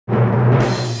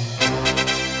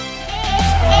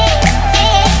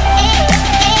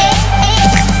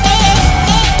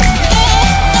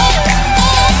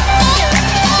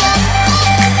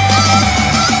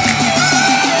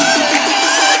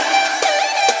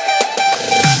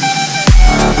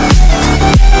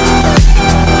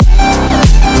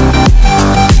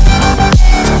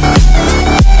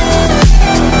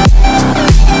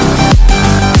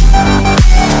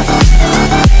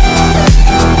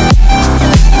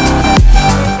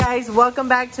welcome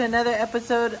back to another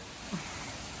episode.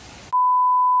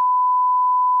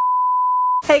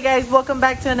 Hey guys, welcome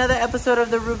back to another episode of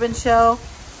The Ruben Show.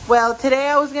 Well, today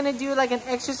I was gonna do like an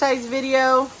exercise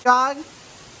video, jog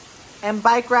and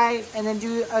bike ride, and then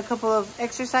do a couple of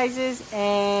exercises,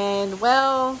 and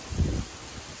well,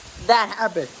 that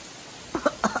happened.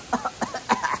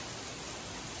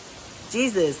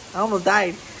 Jesus, I almost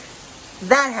died.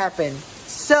 That happened.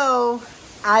 So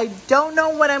I don't know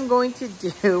what I'm going to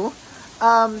do.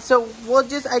 So we'll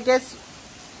just, I guess,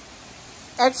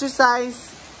 exercise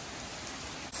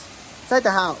inside the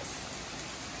house.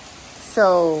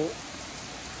 So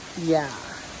yeah,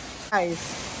 guys,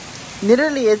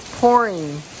 literally it's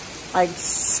pouring like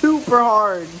super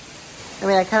hard. I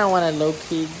mean, I kind of want to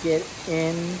low-key get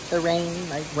in the rain,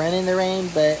 like run in the rain,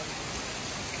 but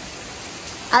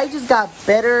I just got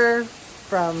better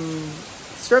from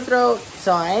strep throat,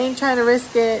 so I ain't trying to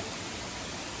risk it.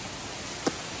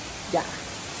 Yeah.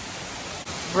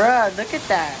 Bruh, look at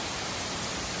that.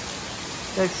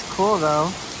 Looks cool though.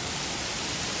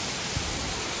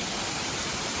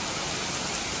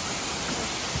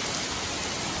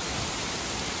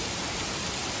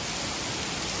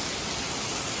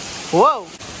 Whoa.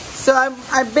 So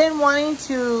I've been wanting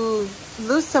to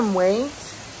lose some weight.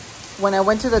 When I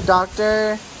went to the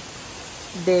doctor,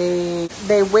 they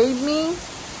weighed me,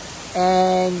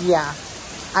 and yeah,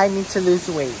 I need to lose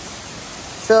weight.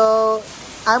 So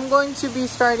I'm going to be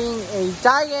starting a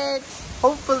diet.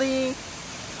 Hopefully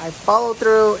I follow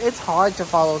through. It's hard to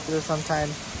follow through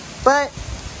sometimes, but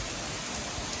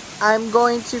I'm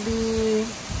going to be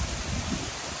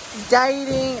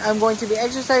dieting. I'm going to be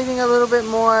exercising a little bit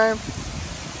more.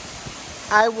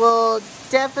 I will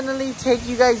definitely take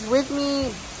you guys with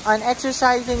me on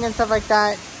exercising and stuff like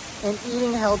that, and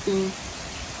eating healthy.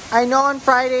 I know on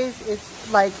Fridays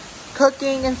it's like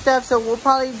cooking and stuff, so we'll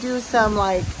probably do some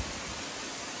like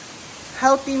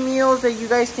healthy meals that you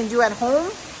guys can do at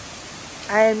home.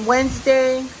 And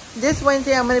this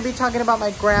Wednesday I'm going to be talking about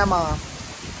my grandma.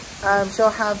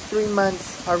 She'll have 3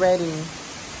 months already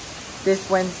this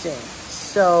Wednesday,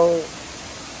 so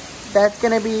that's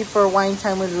going to be for wine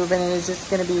time with Ruben, and it's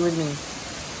just going to be with me.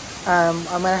 I'm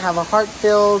going to have a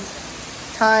heart-filled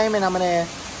time, and I'm going to,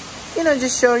 you know,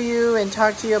 just show you and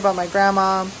talk to you about my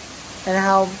grandma and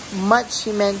how much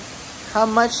she meant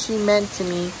to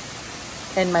me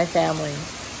and my family.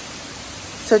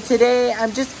 So today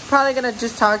I'm just probably going to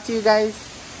just talk to you guys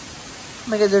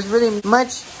because there's really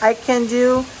much I can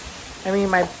do. I mean,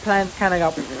 my plans kind of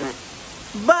got...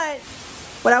 But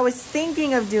what I was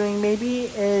thinking of doing maybe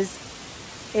is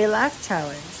a laugh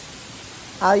challenge.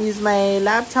 I'll use my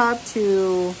laptop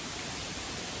to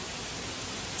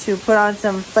put on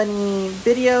some funny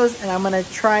videos, and I'm going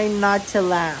to try not to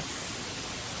laugh.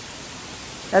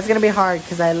 That's going to be hard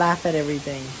because I laugh at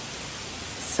everything.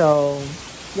 So,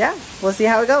 yeah, we'll see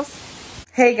how it goes.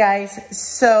 Hey guys,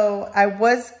 so I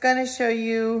was going to show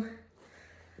you...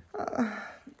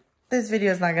 this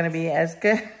video is not going to be as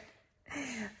good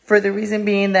for the reason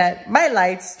being that my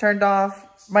lights turned off.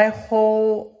 My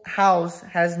whole house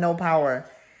has no power.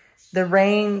 The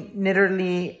rain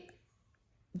literally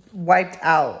wiped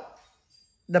out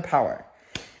the power.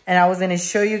 And I was going to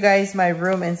show you guys my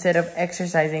room instead of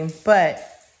exercising. But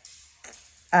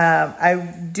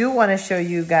I do want to show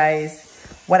you guys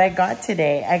what I got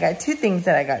today. I got 2 things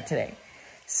that I got today.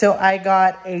 So I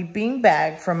got a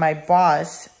beanbag from my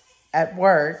boss at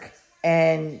work.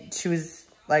 And she's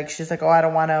like, oh, I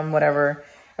don't want them, whatever.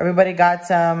 Everybody got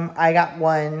some. I got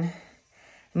one.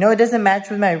 No, it doesn't match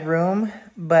with my room,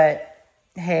 but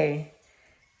hey,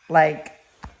 like,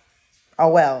 oh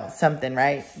well, something,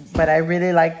 right? But I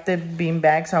really like the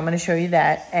beanbag, so I'm going to show you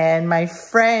that. And my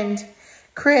friend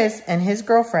Chris and his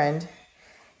girlfriend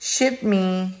shipped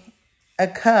me a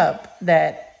cup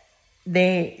that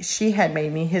she had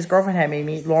made me, his girlfriend had made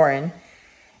me, Lauren,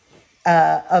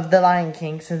 of The Lion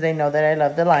King, since they know that I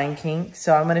love The Lion King.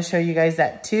 So I'm going to show you guys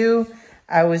that too.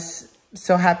 I was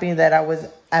so happy that I was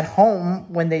at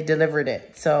home when they delivered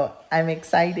it. So I'm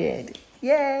excited.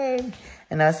 Yay!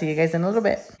 And I'll see you guys in a little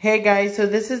bit. Hey guys, so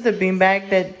this is the beanbag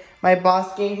that my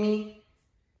boss gave me.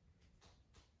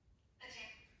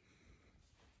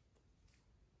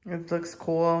 It looks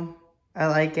cool. I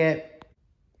like it.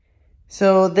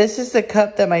 So this is the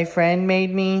cup that my friend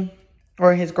made me,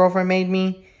 or his girlfriend made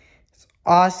me. It's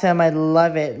awesome. I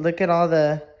love it. Look at all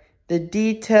the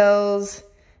details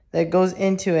that goes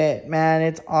into it, man.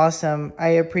 It's awesome. I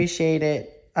appreciate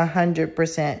it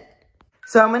 100%.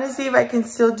 So I'm gonna see if I can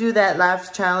still do that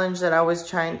laugh challenge that I was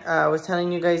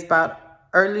telling you guys about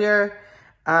earlier.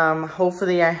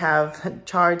 Hopefully I have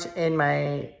charge in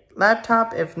my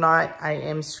laptop. If not, I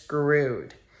am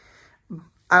screwed.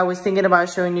 I was thinking about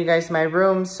showing you guys my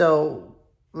room, so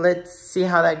let's see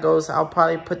how that goes. I'll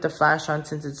probably put the flash on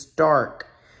since it's dark.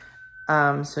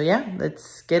 So yeah,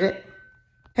 let's get it.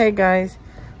 Hey guys,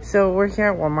 so we're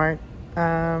here at Walmart.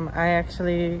 I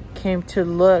actually came to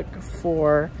look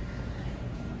for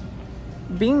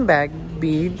beanbag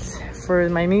beads for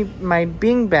my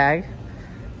bean bag,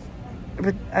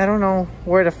 but I don't know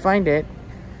where to find it.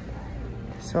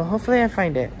 So hopefully I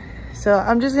find it. So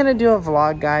I'm just gonna do a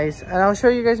vlog, guys, and I'll show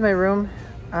you guys my room.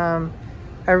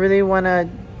 I really wanna,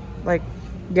 like,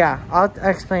 yeah, I'll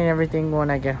explain everything when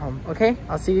I get home. Okay,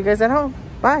 I'll see you guys at home.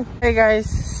 Bye. Hey guys,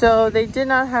 so they did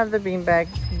not have the beanbag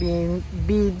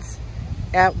beads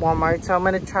at Walmart, so I'm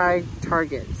gonna try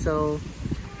Target. So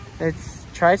let's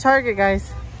try Target,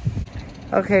 guys.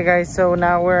 Okay guys, so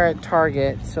now we're at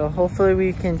Target, so hopefully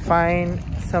we can find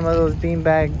some of those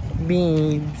beanbag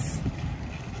beads.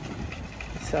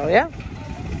 So yeah,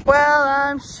 well,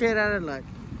 I'm shit out of luck.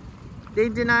 They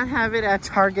did not have it at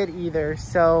Target either,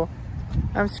 so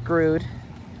I'm screwed.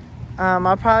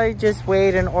 I'll probably just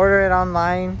wait and order it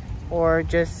online, or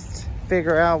just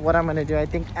figure out what I'm gonna do. I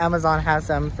think Amazon has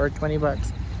them for 20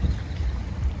 bucks.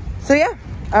 So yeah,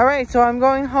 all right, so I'm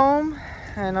going home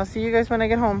and I'll see you guys when I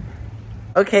get home.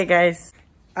 Okay guys,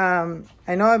 I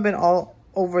know I've been all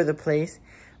over the place,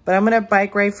 but I'm gonna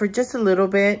bike ride for just a little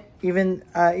bit, even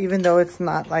though it's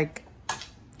not like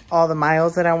all the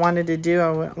miles that I wanted to do.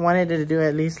 I wanted to do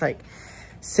at least like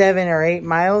 7 or 8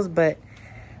 miles, but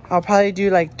I'll probably do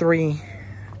like 3.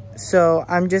 So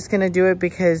I'm just gonna do it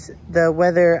because the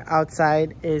weather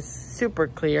outside is super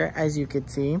clear, as you could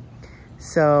see.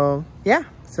 So yeah,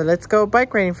 so let's go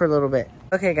bike riding for a little bit.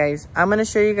 Okay guys, I'm gonna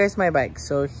show you guys my bike.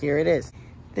 So here it is.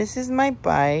 This is my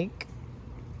bike.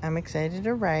 I'm excited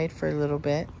to ride for a little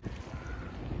bit.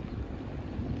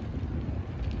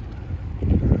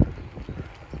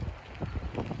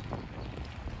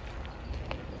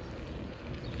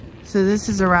 So this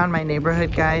is around my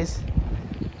neighborhood, guys.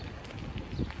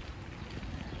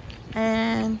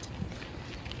 And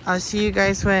I'll see you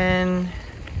guys when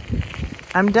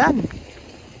I'm done.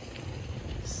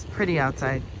 It's pretty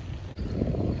outside.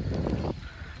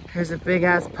 Here's a big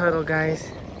ass puddle, guys.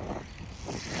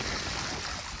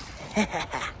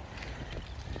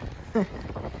 It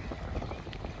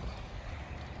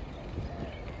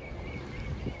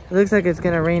looks like it's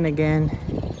gonna rain again.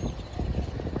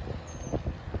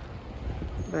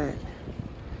 But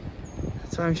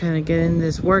that's why I'm trying to get in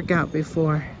this workout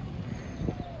before.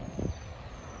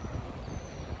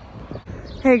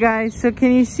 Hey guys, so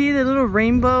can you see the little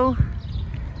rainbow?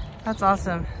 That's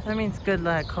awesome. That means good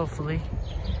luck, hopefully.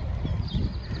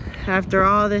 After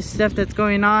all this stuff that's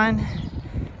going on,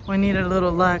 we need a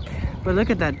little luck. But look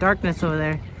at that darkness over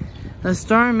there. The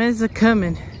storm is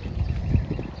a-coming.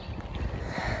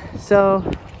 So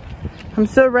I'm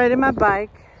still riding my bike.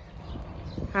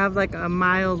 I have like a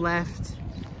mile left,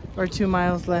 or 2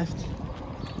 miles left.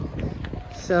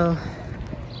 So,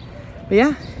 but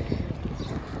yeah,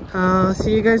 I'll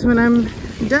see you guys when I'm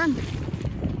done.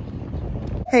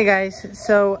 Hey guys,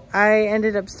 so I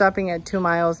ended up stopping at 2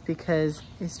 miles because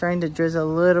it's starting to drizzle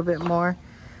a little bit more.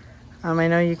 I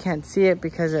know you can't see it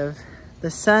because of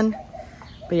the sun,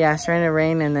 but yeah, it's starting to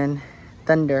rain and then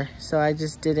thunder. So I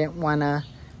just didn't want to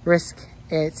risk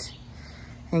it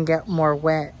and get more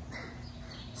wet.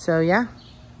 So yeah.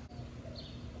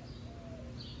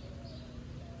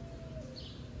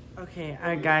 Okay,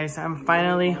 guys, I'm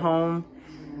finally home.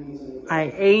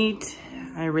 I ate,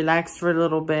 I relaxed for a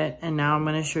little bit, and now I'm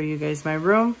gonna show you guys my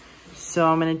room. So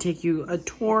I'm gonna take you a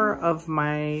tour of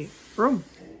my room.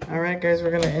 All right, guys, we're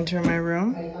gonna enter my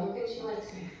room.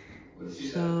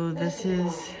 So this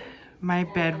is my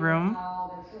bedroom.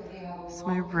 It's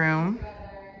my room.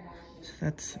 So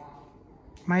that's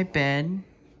my bed.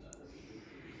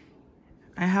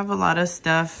 I have a lot of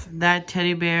stuff. That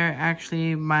teddy bear,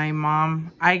 actually,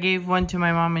 I gave one to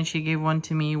my mom and she gave one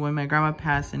to me when my grandma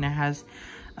passed, and it has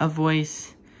a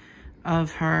voice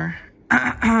of her.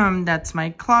 That's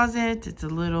my closet. It's a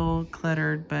little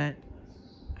cluttered, but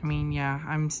I mean, yeah,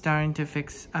 I'm starting to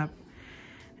fix up.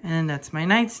 And then that's my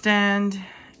nightstand.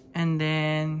 And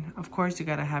then, of course, you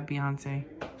gotta have Beyonce.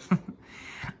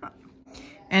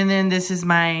 And then this is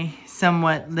my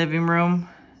somewhat living room.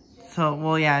 So,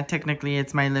 well, yeah, technically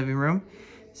it's my living room.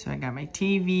 So I got my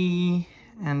TV,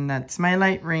 and that's my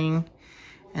light ring.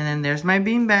 And then there's my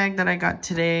beanbag that I got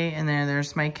today. And then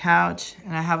there's my couch.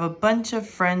 And I have a bunch of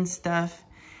friends stuff.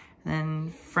 And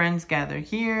then friends gather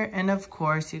here. And of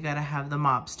course, you gotta have the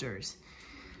mobsters.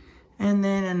 And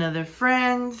then another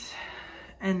friends.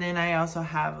 And then I also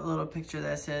have a little picture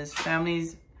that says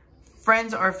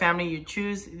friends or family you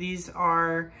choose. These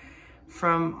are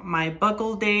from my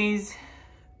Buckle days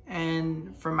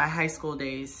and from my high school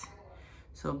days.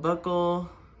 So Buckle,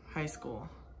 high school.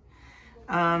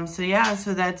 So yeah,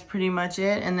 so that's pretty much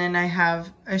it. And then I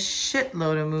have a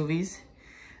shitload of movies.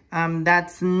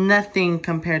 That's nothing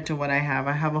compared to what I have.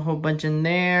 I have a whole bunch in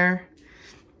there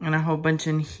and a whole bunch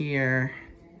in here.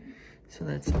 So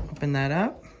let's open that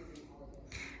up.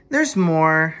 There's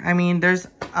more. I mean, there's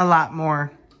a lot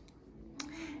more.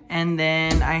 And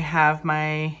then I have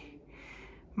my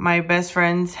best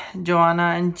friends,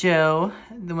 Joanna and Joe,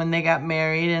 when they got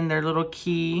married, and their little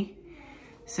key.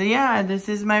 So yeah, this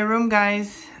is my room,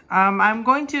 guys. I'm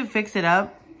going to fix it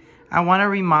up. I want to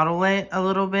remodel it a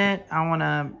little bit. I want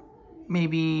to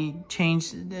maybe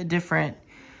change the different,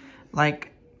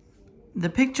 like, the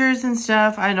pictures and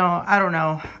stuff. I don't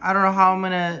know. I don't know how I'm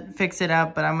going to fix it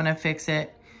up, but I'm going to fix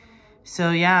it.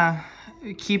 So yeah,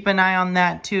 keep an eye on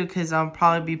that too, because I'll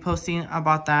probably be posting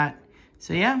about that.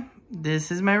 So yeah,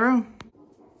 this is my room.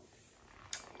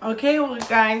 Okay, well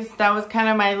guys, that was kind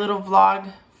of my little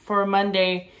vlog for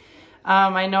Monday.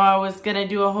 I know I was going to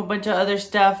do a whole bunch of other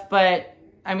stuff, but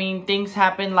I mean, things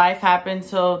happen, life happens.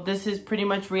 So this is pretty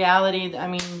much reality. I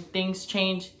mean, things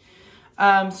change.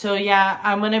 So yeah,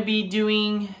 I'm going to be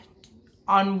doing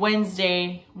on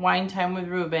Wednesday, Wine Time with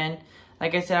Ruben.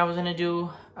 Like I said, I was going to do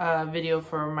a video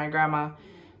for my grandma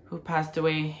who passed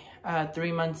away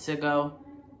 3 months ago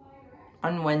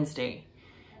on Wednesday.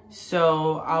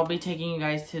 So I'll be taking you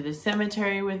guys to the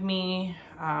cemetery with me.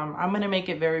 I'm going to make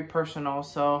it very personal.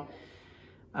 So,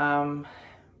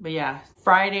 but yeah,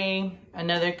 Friday,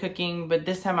 another cooking, but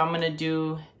this time I'm going to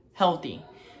do healthy.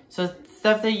 So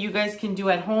stuff that you guys can do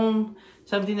at home,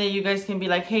 something that you guys can be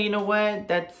like, hey, you know what?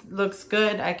 That looks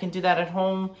good. I can do that at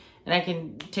home and I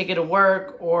can take it to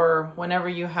work or whenever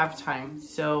you have time.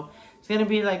 So it's going to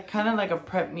be like kind of like a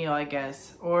prep meal, I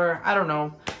guess, or I don't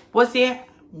know. We'll see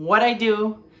what I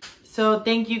do. So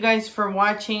thank you guys for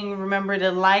watching. Remember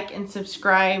to like and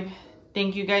subscribe.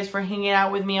 Thank you guys for hanging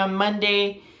out with me on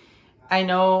Monday. I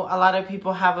know a lot of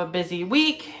people have a busy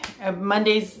week.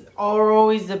 Mondays are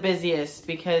always the busiest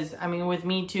because, I mean, with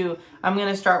me too, I'm going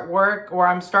to start work, or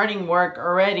I'm starting work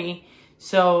already.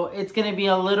 So it's going to be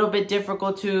a little bit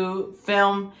difficult to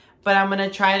film, but I'm going to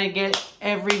try to get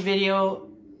every video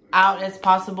out as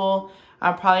possible.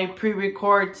 I'll probably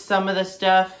pre-record some of the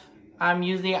stuff.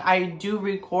 Usually I do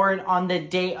record on the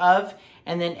day of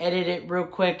and then edit it real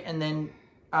quick and then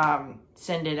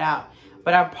send it out.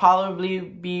 But I'll probably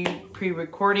be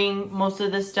pre-recording most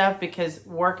of this stuff because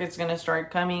work is going to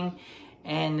start coming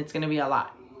and it's going to be a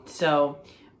lot. So,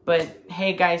 but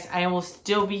hey guys, I will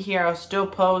still be here. I'll still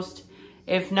post.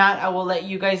 If not, I will let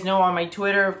you guys know on my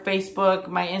Twitter, Facebook,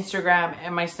 my Instagram,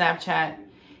 and my Snapchat.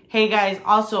 Hey guys,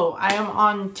 also, I am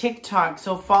on TikTok,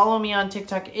 so follow me on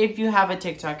TikTok if you have a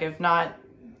TikTok. If not,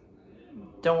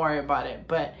 don't worry about it.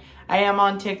 But I am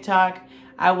on TikTok.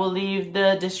 I will leave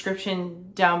the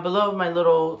description down below, my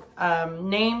little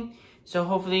name. So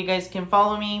hopefully you guys can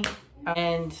follow me.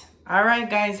 And all right,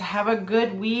 guys, have a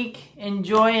good week.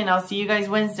 Enjoy, and I'll see you guys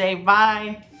Wednesday.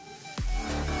 Bye.